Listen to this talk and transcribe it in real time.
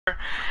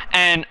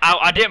and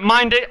I didn't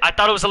mind it. I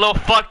thought it was a little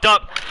fucked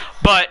up,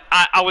 but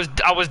I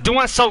was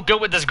doing so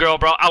good with this girl,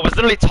 bro. I was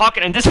literally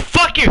talking, and this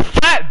fucking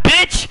fat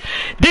bitch,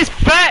 this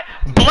fat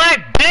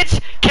black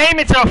bitch came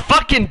into the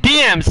fucking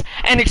DMs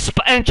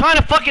and trying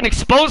to fucking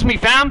expose me,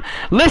 fam.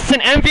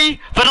 Listen, Envy,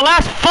 for the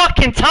last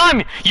fucking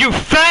time, you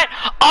fat,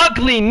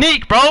 ugly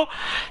neek, bro.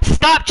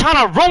 Stop trying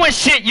to ruin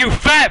shit, you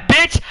fat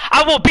bitch.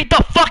 I will beat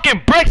the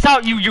fucking bricks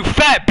out you, you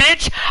fat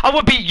bitch. I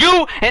will beat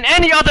you and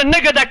any other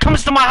nigga that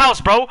comes to my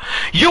house, bro.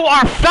 You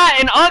are fat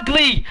and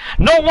ugly.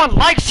 No one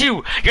likes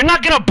you. You're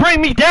not gonna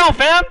bring me down,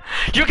 fam.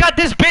 You got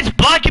this bitch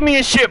blocking me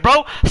and shit,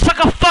 bro. Suck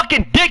a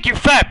fucking dick, you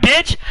fat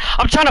bitch.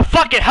 I'm trying to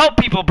fucking help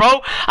people,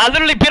 bro. I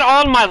literally been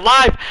on my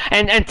live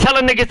and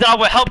telling niggas that I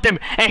would help them,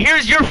 and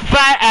here's your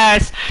fat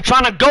ass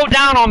trying to go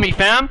down on me,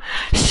 fam.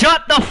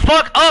 Shut the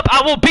fuck up.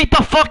 I will beat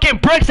the fucking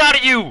bricks out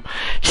of you.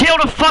 Chill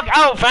the fuck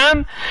out,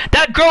 fam.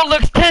 That girl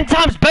looks 10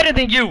 times better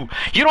than you.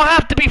 You don't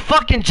have to be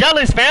fucking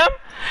jealous, fam.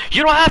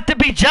 You don't have to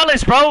be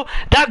jealous, bro.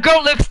 That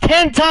girl looks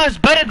 10 times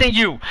better than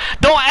you.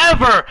 Don't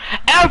ever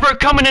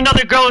come in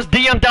another girl's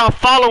DM down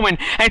following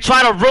and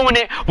try to ruin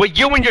it with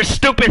you and your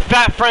stupid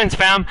fat friends,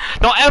 fam.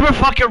 Don't ever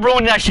fucking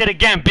ruin that shit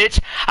again, bitch.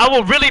 I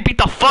will really beat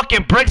the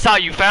fucking bricks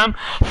out you, fam.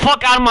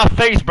 Fuck out of my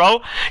face,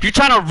 bro. You're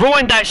trying to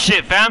ruin that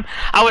shit, fam.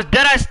 I was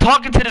deadass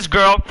talking to this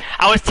girl.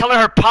 I was telling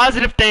her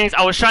positive things.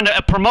 I was trying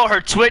to promote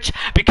her Twitch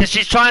because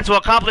she's trying to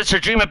accomplish her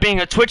dream of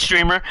being a Twitch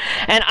streamer.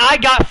 And I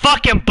got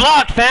fucking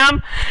blocked,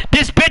 fam.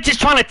 This bitch is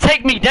trying to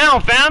take me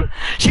down, fam.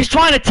 She's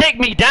trying to take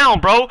me down,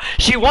 bro.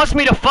 She wants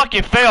me to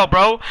fucking fail,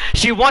 bro.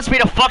 She wants me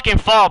to fucking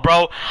fall,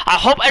 bro. I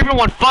hope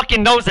everyone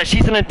fucking knows that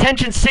she's an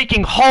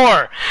attention-seeking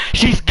whore.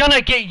 She's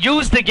gonna get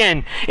used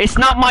again. It's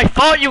not my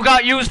fault you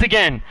got used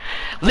again.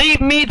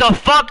 Leave me the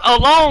fuck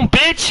alone,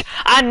 bitch.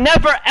 I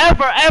never,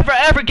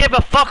 ever give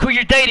a fuck who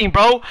you're dating,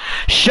 bro.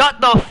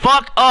 Shut the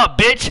fuck up,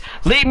 bitch.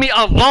 Leave me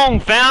alone,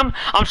 fam.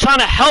 I'm trying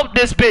to help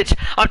this bitch.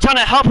 I'm trying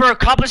to help her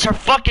accomplish her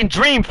fucking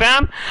dream,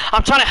 fam.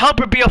 I'm trying to help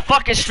her be a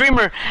fucking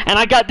streamer, and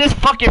I got this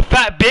fucking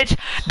fat bitch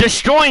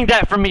destroying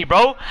that for me,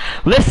 bro.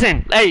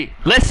 Listen, hey,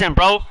 listen,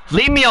 bro.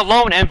 Leave me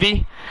alone,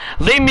 Envy.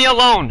 Leave me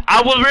alone.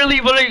 I will really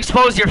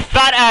expose your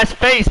fat ass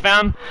face,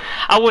 fam.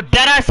 I will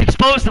dead ass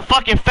expose the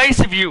fucking face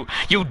of you,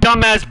 you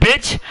dumbass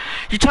bitch.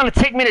 You trying to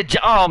take me to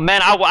oh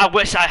man, I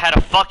wish I had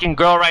a fucking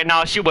girl right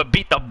now. She would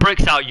beat the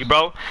bricks out you,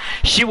 bro.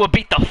 She would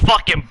beat the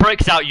fucking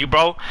bricks out you,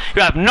 bro.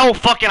 You have no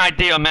fucking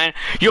idea, man.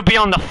 You'll be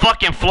on the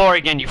fucking floor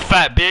again, you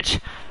fat bitch.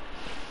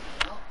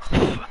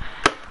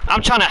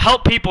 I'm trying to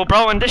help people,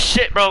 bro, and this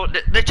shit, bro,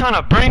 they're trying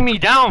to bring me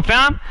down,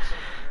 fam.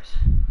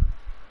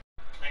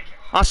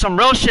 On some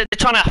real shit, they're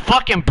trying to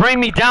fucking bring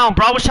me down,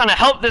 bro. I was trying to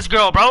help this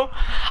girl, bro.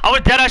 I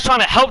was deadass trying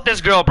to help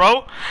this girl,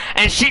 bro.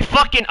 And she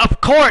fucking, of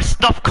course,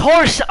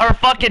 her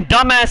fucking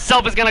dumbass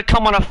self is gonna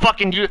come on a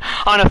fucking,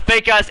 on a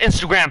fake ass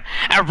Instagram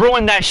and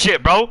ruin that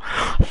shit, bro.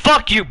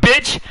 Fuck you,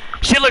 bitch.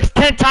 She looks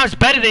 10 times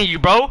better than you,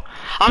 bro.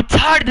 I'm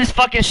tired of this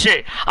fucking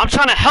shit. I'm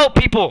trying to help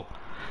people.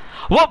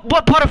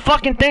 What part of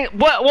fucking thing,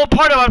 what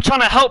part of I'm trying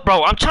to help,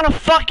 bro? I'm trying to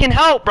fucking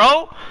help,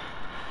 bro.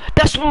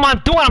 That's what I'm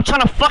doing. I'm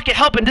trying to fucking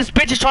help, and this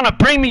bitch is trying to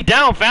bring me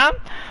down, fam.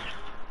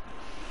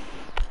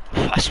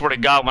 I swear to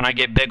God, when I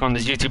get big on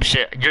this YouTube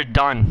shit, you're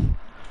done.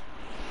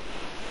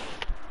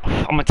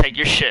 I'm gonna take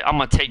your shit. I'm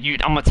gonna take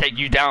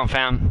you down,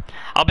 fam.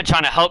 I've been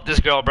trying to help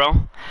this girl,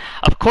 bro.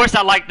 Of course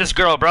I like this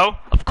girl, bro.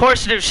 Of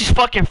course, dude, she's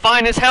fucking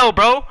fine as hell,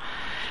 bro.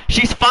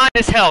 She's fine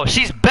as hell.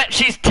 She's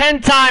 10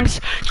 times,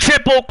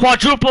 triple,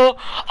 quadruple,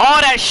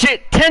 all that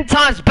shit, 10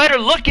 times better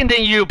looking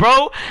than you,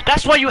 bro.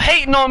 That's why you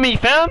hating on me,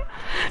 fam.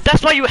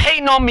 That's why you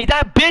hating on me.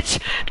 That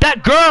bitch,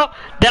 that girl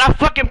that I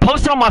fucking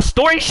posted on my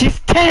story, she's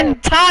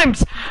 10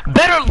 times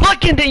better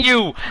looking than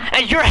you.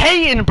 And you're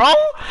hating, bro.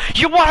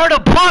 You want her to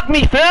block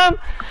me, fam.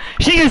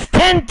 She is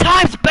 10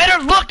 times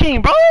better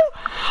looking, bro.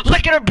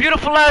 Look at her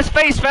beautiful ass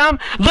face, fam.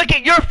 Look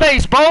at your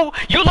face, bro.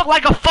 You look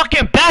like a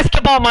fucking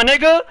basketball, my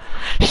nigga.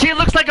 She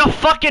looks like a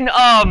fucking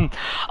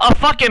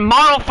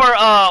model for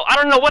I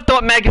don't know what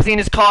the magazine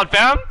is called,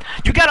 fam.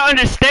 You gotta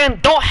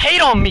understand. Don't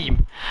hate on me.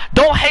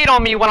 Don't hate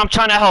on me when I'm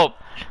trying to help.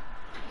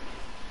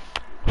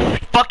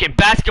 Fucking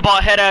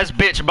basketball head ass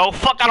bitch, bro.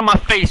 Fuck out of my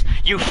face,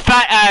 you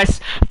fat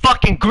ass,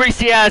 fucking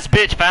greasy ass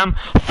bitch, fam.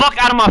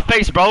 Fuck out of my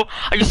face, bro.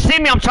 You see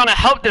me? I'm trying to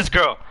help this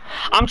girl.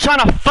 I'm trying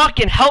to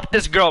fucking help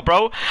this girl,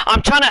 bro.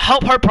 I'm trying to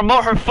help her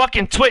promote her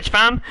fucking Twitch,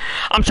 fam.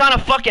 I'm trying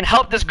to fucking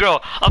help this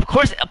girl. Of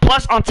course,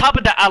 plus on top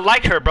of that, I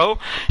like her, bro.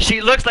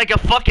 She looks like a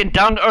fucking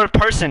down-to-earth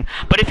person.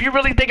 But if you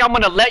really think I'm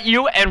gonna let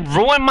you and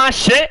ruin my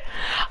shit,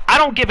 I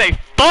don't give a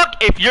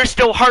fuck if you're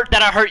still hurt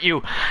that I hurt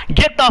you.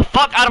 Get the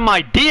fuck out of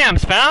my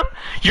DMs, fam.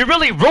 You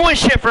really ruined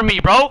shit for me,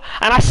 bro.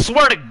 And I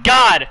swear to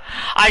God,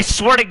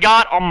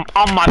 on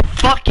my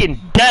fucking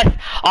death,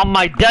 on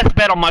my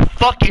deathbed, on my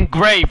fucking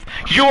grave,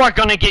 you are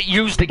gonna get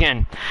used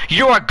again.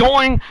 You are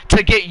going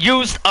to get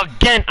used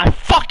again. I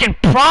fucking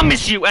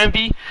promise you,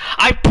 Envy.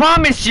 I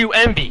promise you,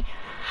 Envy.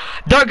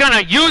 They're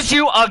gonna use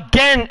you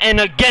again and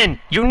again.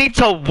 You need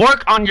to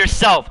work on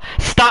yourself.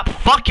 Stop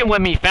fucking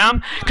with me,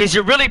 fam. Cause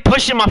you're really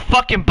pushing my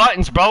fucking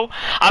buttons, bro.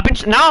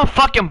 Now I'm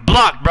fucking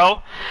blocked,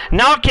 bro.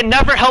 Now I can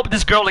never help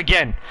this girl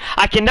again.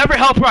 I can never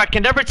help her. I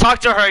can never talk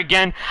to her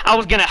again. I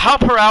was gonna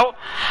help her out.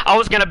 I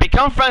was gonna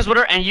become friends with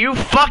her, and you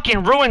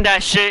fucking ruined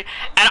that shit.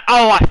 And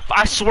oh,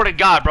 I swear to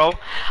God, bro.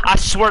 I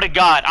swear to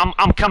God,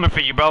 I'm coming for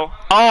you, bro.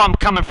 Oh, I'm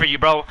coming for you,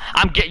 bro.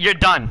 You're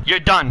done. You're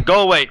done.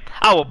 Go away.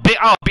 I'll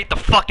beat the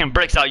fucking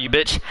bricks out of you,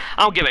 bitch.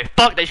 I don't give a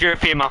fuck that you're a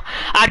female.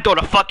 I'd go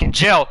to fucking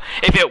jail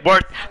if it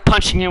worth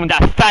punching you in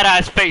that fat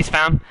ass face,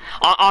 fam.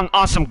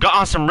 On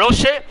some real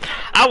shit.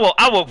 I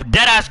will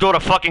dead ass go to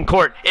fucking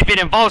court if it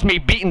involves me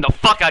beating the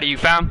fuck out of you,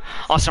 fam.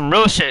 On some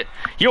real shit.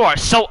 You are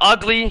so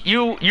ugly.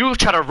 You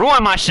try to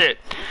ruin my shit.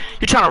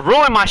 You're trying to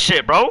ruin my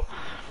shit, bro.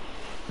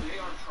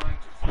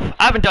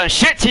 I haven't done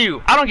shit to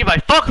you. I don't give a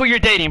fuck who you're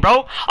dating,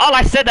 bro. All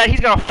I said that he's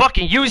gonna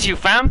fucking use you,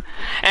 fam.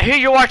 And here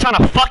you are trying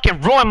to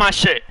fucking ruin my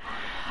shit.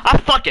 I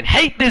fucking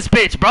hate this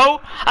bitch, bro.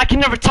 I can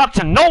never talk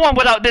to no one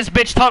without this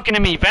bitch talking to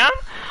me, fam.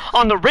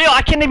 On the real,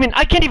 I can't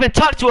even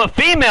talk to a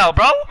female,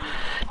 bro.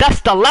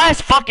 That's the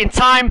last fucking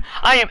time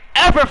I am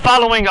ever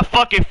following a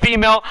fucking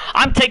female.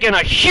 I'm taking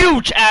a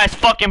huge ass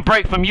fucking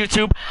break from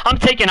YouTube. I'm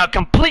taking a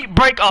complete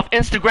break off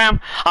Instagram.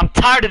 I'm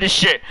tired of this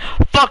shit.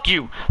 Fuck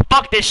you.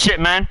 Fuck this shit,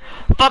 man.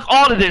 Fuck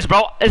all of this,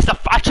 bro.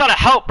 I try to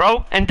help,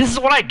 bro, and this is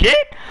what I get.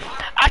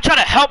 I try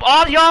to help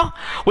all y'all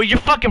with your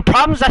fucking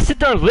problems. I sit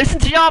there and listen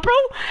to y'all, bro,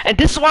 and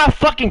this is what I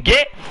fucking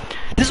get.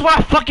 This is what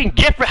I fucking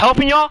get for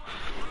helping y'all.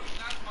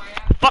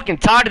 Fucking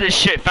tired of this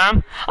shit,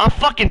 fam. I'm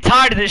fucking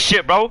tired of this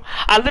shit, bro.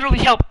 I literally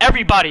help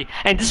everybody,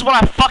 and this is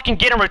what I fucking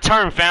get in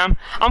return, fam.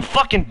 I'm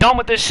fucking done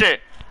with this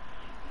shit.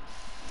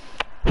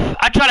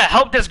 I try to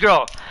help this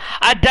girl.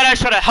 I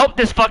try to help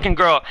this fucking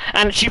girl,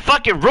 and she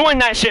fucking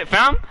ruined that shit,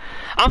 fam.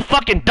 I'm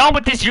fucking done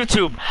with this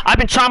YouTube. I've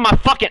been trying my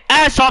fucking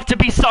ass off to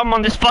be something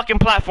on this fucking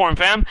platform,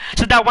 fam.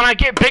 So that when I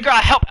get bigger,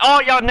 I help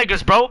all y'all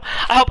niggas, bro.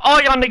 I help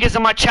all y'all niggas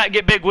in my chat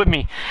get big with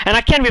me. And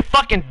I can't even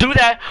fucking do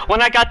that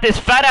when I got this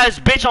fat ass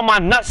bitch on my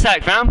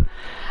nutsack, fam.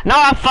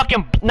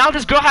 Now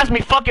this girl has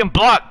me fucking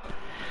blocked.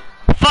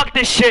 Fuck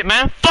this shit,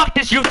 man. Fuck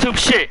this YouTube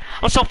shit.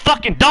 I'm so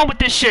fucking done with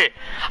this shit.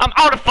 I'm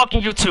out of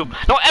fucking YouTube.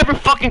 Don't ever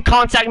fucking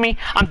contact me.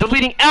 I'm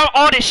deleting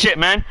all this shit,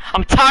 man.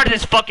 I'm tired of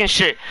this fucking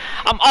shit.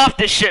 I'm off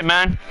this shit,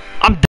 man. I'm done.